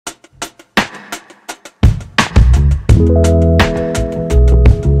Welcome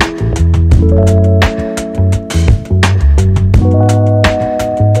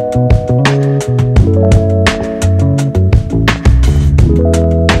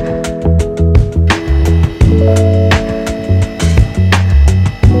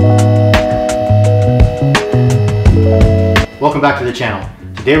back to the channel.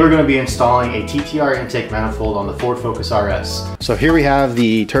 Today we're going to be installing a TTR intake manifold on the Ford Focus RS. So here we have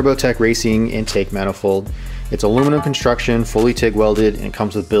the TurboTech Racing intake manifold. It's aluminum construction, fully TIG welded, and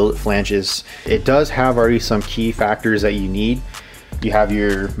comes with billet flanges. It does have already some key factors that you need. You have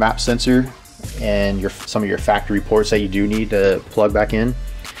your map sensor and some of your factory ports that you do need to plug back in.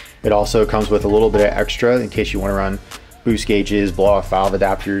 It also comes with a little bit of extra in case you want to run boost gauges, blow off valve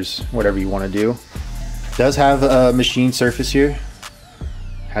adapters, whatever you want to do. It does have a machine surface here.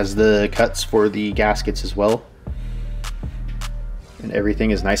 Has the cuts for the gaskets as well. And everything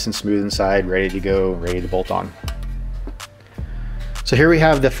is nice and smooth inside, ready to go, ready to bolt on. So here we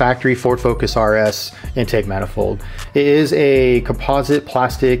have the factory Ford Focus RS intake manifold. It is a composite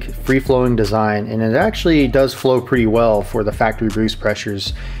plastic free-flowing design, and it actually does flow pretty well for the factory boost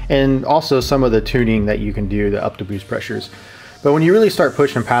pressures and also some of the tuning that you can do to up the boost pressures. But when you really start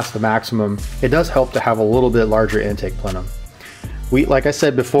pushing past the maximum, it does help to have a little bit larger intake plenum. Like I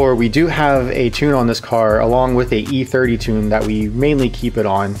said before, we do have a tune on this car along with a E30 tune that we mainly keep it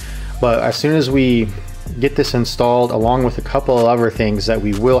on. But as soon as we get this installed, along with a couple of other things that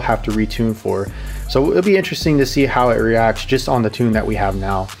we will have to retune for. So it'll be interesting to see how it reacts just on the tune that we have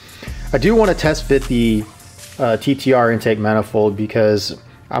now. I do want to test fit the TTR intake manifold because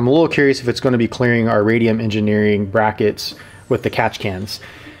I'm a little curious if it's going to be clearing our radium engineering brackets with the catch cans.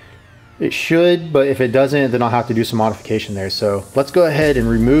 It should, but if it doesn't, then I'll have to do some modification there. So let's go ahead and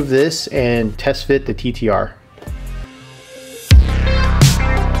remove this and test fit the TTR.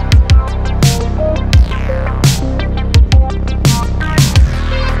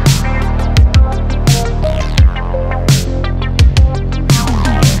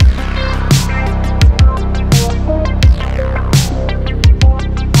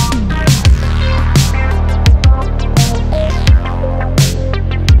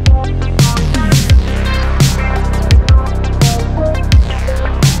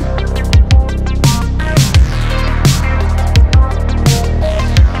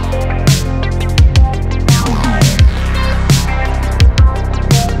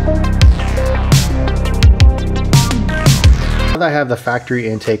 I have the factory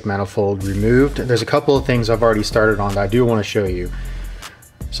intake manifold removed. There's a couple of things I've already started on that I do want to show you.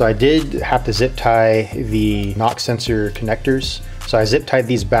 So I did have to zip tie the NOx sensor connectors. So I zip tied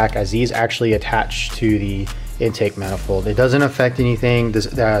these back as these actually attach to the intake manifold. It doesn't affect anything.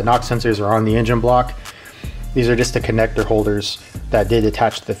 The NOx sensors are on the engine block. These are just the connector holders that did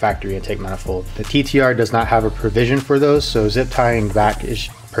attach to the factory intake manifold. The TTR does not have a provision for those, so zip tying back is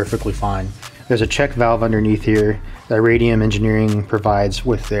perfectly fine. There's a check valve underneath here that Radium Engineering provides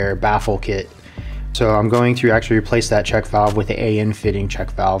with their baffle kit. So I'm going to actually replace that check valve with the AN fitting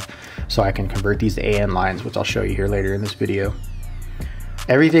check valve so I can convert these to AN lines, which I'll show you here later in this video.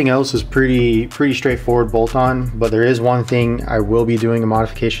 Everything else is pretty straightforward bolt on, but there is one thing I will be doing a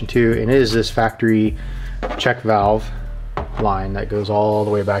modification to, and it is this factory check valve line that goes all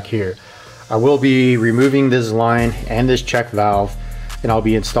the way back here. I will be removing this line and this check valve, and I'll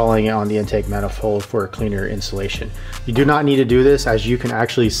be installing it on the intake manifold for a cleaner installation. You do not need to do this, as you can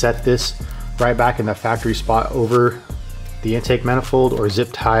actually set this right back in the factory spot over the intake manifold or zip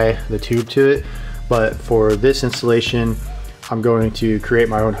tie the tube to it. But for this installation, I'm going to create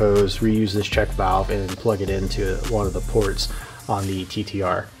my own hose, reuse this check valve, and plug it into one of the ports on the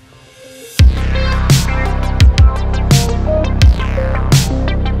TTR.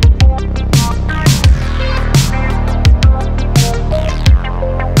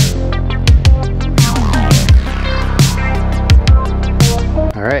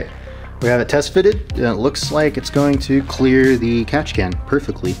 Alright, we have it test fitted, and it looks like it's going to clear the catch can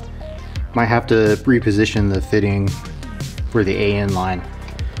perfectly. Might have to reposition the fitting for the AN line,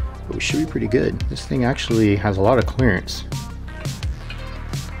 but we should be pretty good. This thing actually has a lot of clearance.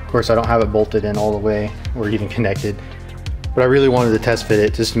 Of course, I don't have it bolted in all the way or even connected, but I really wanted to test fit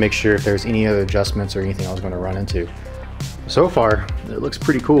it just to make sure if there's any other adjustments or anything I was going to run into. So far, it looks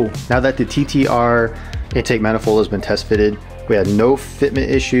pretty cool. Now that the TTR intake manifold has been test fitted, we had no fitment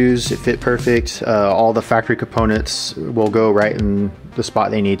issues. It fit perfect. All the factory components will go right in the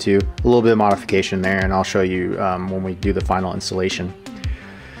spot they need to. A little bit of modification there, and I'll show you when we do the final installation.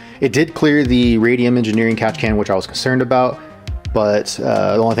 It did clear the Radium Engineering catch can, which I was concerned about, but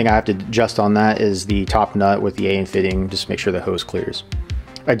the only thing I have to adjust on that is the top nut with the AN fitting, just to make sure the hose clears.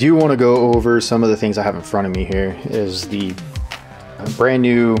 I do want to go over some of the things I have in front of me here. Is the brand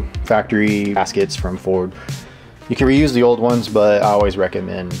new factory gaskets from Ford. You can reuse the old ones, but I always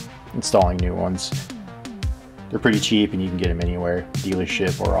recommend installing new ones. They're pretty cheap and you can get them anywhere,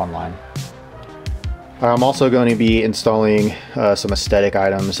 dealership or online. I'm also going to be installing some aesthetic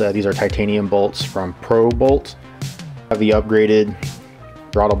items. These are titanium bolts from Pro Bolt. I have the upgraded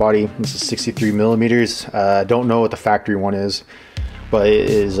throttle body. This is 63 millimeters. Don't know what the factory one is, but it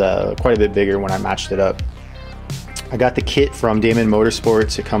is quite a bit bigger when I matched it up. I got the kit from Damon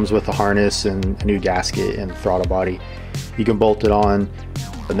Motorsports. It comes with a harness and a new gasket and throttle body. You can bolt it on,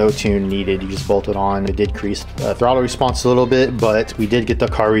 no tune needed. You just bolt it on. It did increase throttle response a little bit, but we did get the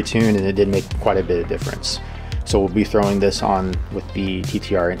car retune and it did make quite a bit of difference. So we'll be throwing this on with the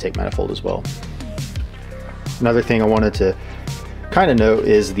TTR intake manifold as well. Another thing I wanted to kind of note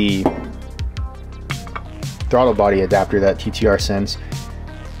is the throttle body adapter that TTR sends.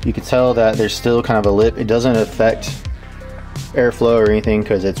 You can tell that there's still kind of a lip. It doesn't affect airflow or anything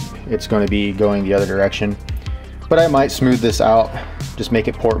because it's going to be going the other direction. But I might smooth this out, just make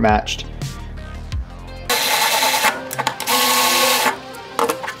it port matched.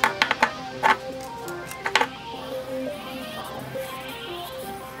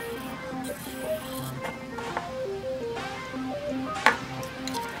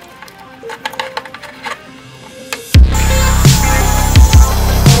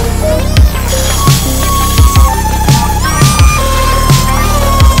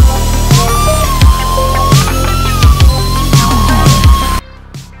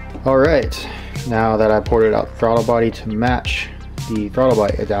 Alright, now that I ported out the throttle body to match the throttle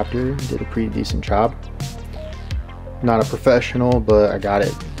body adapter, did a pretty decent job. Not a professional, but I got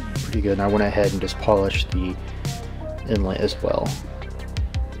it pretty good, and I went ahead and just polished the inlet as well.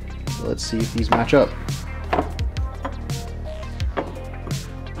 So let's see if these match up.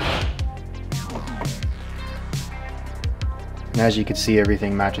 And as you can see,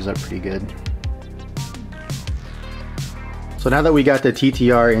 everything matches up pretty good. So now that we got the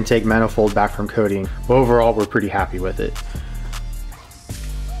TTR intake manifold back from coating, overall we're pretty happy with it.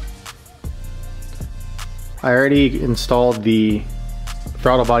 I already installed the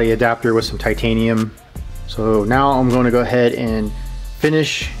throttle body adapter with some titanium. So now I'm going to go ahead and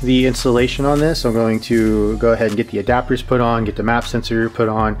finish the installation on this. I'm going to go ahead and get the adapters put on, get the map sensor put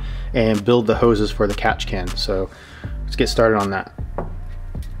on, and build the hoses for the catch can. So let's get started on that.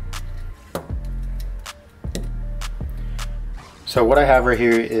 So what I have right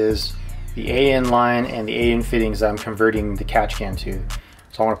here is the AN line and the AN fittings I'm converting the catch can to.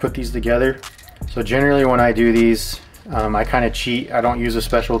 So I want to put these together. So generally when I do these, I kind of cheat. I don't use a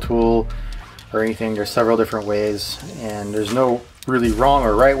special tool or anything. There's several different ways, and there's no really wrong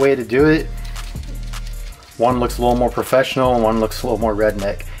or right way to do it. One looks a little more professional and one looks a little more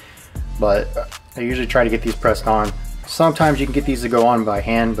redneck. But I usually try to get these pressed on. Sometimes you can get these to go on by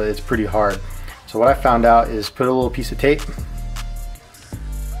hand, but it's pretty hard. So what I found out is put a little piece of tape,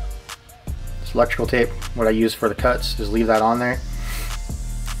 electrical tape, what I use for the cuts, just leave that on there.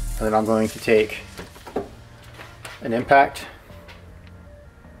 And then I'm going to take an impact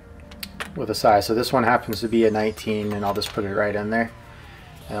with a size. So this one happens to be a 19, and I'll just put it right in there.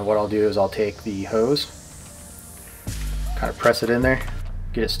 And what I'll do is I'll take the hose, kind of press it in there,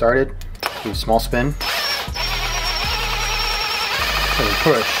 get it started, do a small spin, and then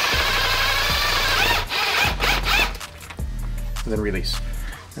push, and then release.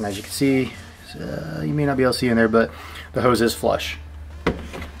 And as you can see, you may not be able to see in there, but the hose is flush.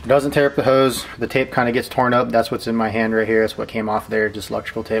 It doesn't tear up the hose. The tape kind of gets torn up. That's what's in my hand right here. That's what came off there, just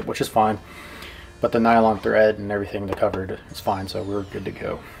electrical tape, which is fine. But the nylon thread and everything that covered, it's fine, so we're good to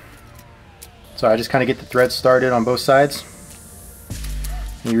go. So I just kind of get the thread started on both sides.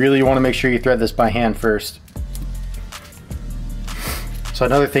 You really want to make sure you thread this by hand first. So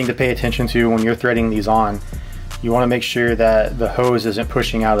another thing to pay attention to when you're threading these on, you want to make sure that the hose isn't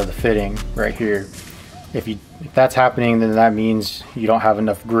pushing out of the fitting right here. If that's happening, then that means you don't have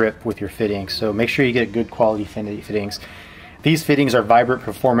enough grip with your fittings. So make sure you get good quality fittings. These fittings are Vibrant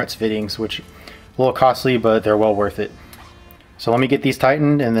Performance fittings, which are a little costly, but they're well worth it. So let me get these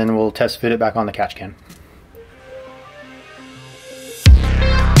tightened and then we'll test fit it back on the catch can.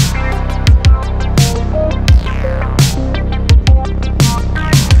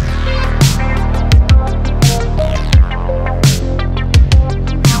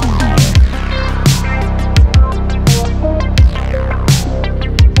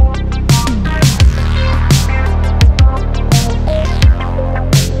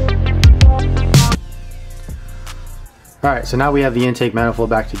 Alright, so now we have the intake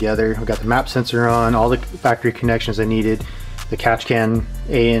manifold back together. We've got the map sensor on, all the factory connections I needed. the catch can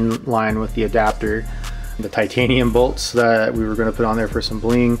A-in line with the adapter, the titanium bolts that we were going to put on there for some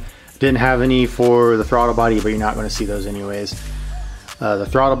bling. Didn't have any for the throttle body, but you're not going to see those anyways. The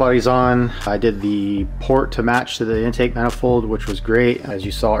throttle body's on. I did the port to match to the intake manifold, which was great, as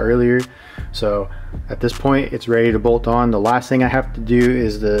you saw earlier. So at this point, it's ready to bolt on. The last thing I have to do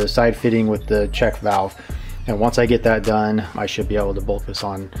is the side fitting with the check valve. And once I get that done, I should be able to bolt this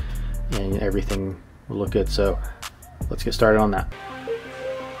on and everything will look good. So let's get started on that.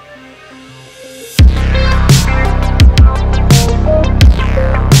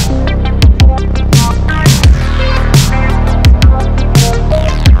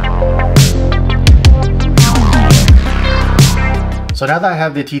 So now that I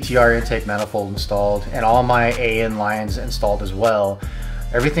have the TTR intake manifold installed and all my A-in lines installed as well,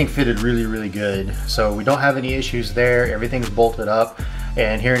 everything fitted really good. So we don't have any issues there. Everything's bolted up.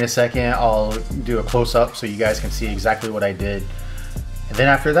 And here in a second, I'll do a close-up so you guys can see exactly what I did. And then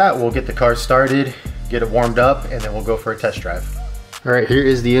after that, we'll get the car started, get it warmed up, and then we'll go for a test drive. All right, here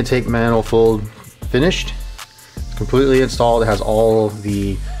is the intake manifold finished. It's completely installed. It has all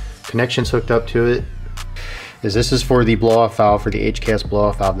the connections hooked up to it. This is for the blow-off valve, for the HKS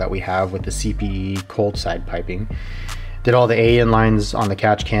blow-off valve that we have with the CPE cold side piping. Did all the A-in lines on the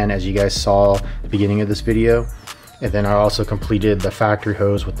catch can, as you guys saw at the beginning of this video. And then I also completed the factory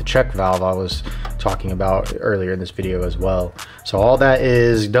hose with the check valve I was talking about earlier in this video as well. So all that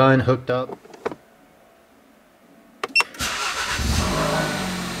is done, hooked up.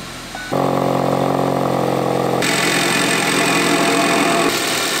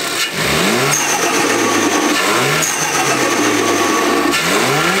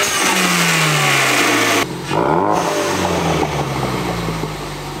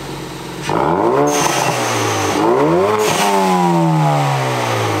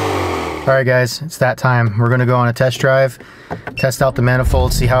 Alright guys, it's that time. We're going to go on a test drive, test out the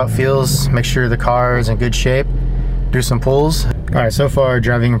manifold, see how it feels, make sure the car is in good shape, do some pulls. Alright, so far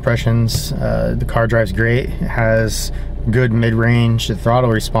driving impressions, the car drives great. It has good mid-range. The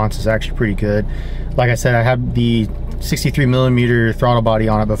throttle response is actually pretty good. Like I said, I had the 63mm throttle body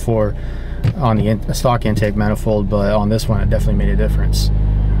on it before on the stock intake manifold, but on this one it definitely made a difference.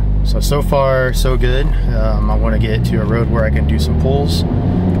 So far so good. I want to get to a road where I can do some pulls,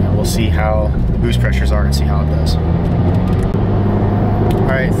 and we'll see how the boost pressures are and see how it does.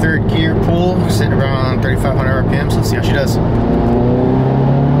 Alright, third gear pull, sitting around 3,500 RPMs. Let's see how she does.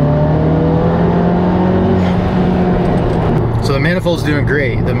 So the manifold's doing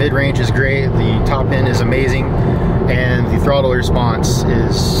great. The mid-range is great, the top end is amazing, and the throttle response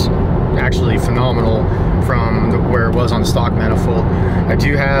is actually phenomenal from where it was on the stock manifold. I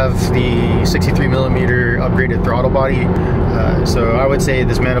do have the 63mm upgraded throttle body, so I would say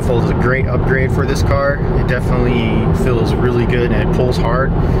this manifold is a great upgrade for this car. It definitely feels really good and it pulls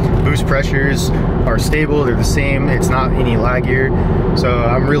hard. Boost pressures are stable, they're the same, it's not any laggier, so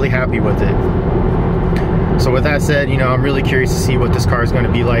I'm really happy with it. So with that said, you know, I'm really curious to see what this car is going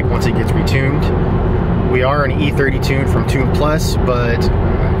to be like once it gets retuned. We are an E30 tune from Tune Plus, but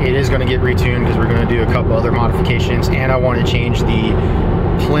it is going to get retuned because we're going to do a couple other modifications, and I want to change the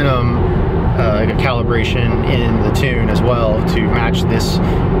plenum calibration in the tune as well to match this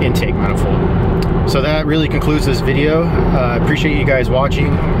intake manifold. So that really concludes this video. I appreciate you guys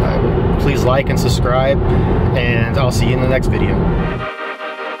watching. Please like and subscribe, and I'll see you in the next video.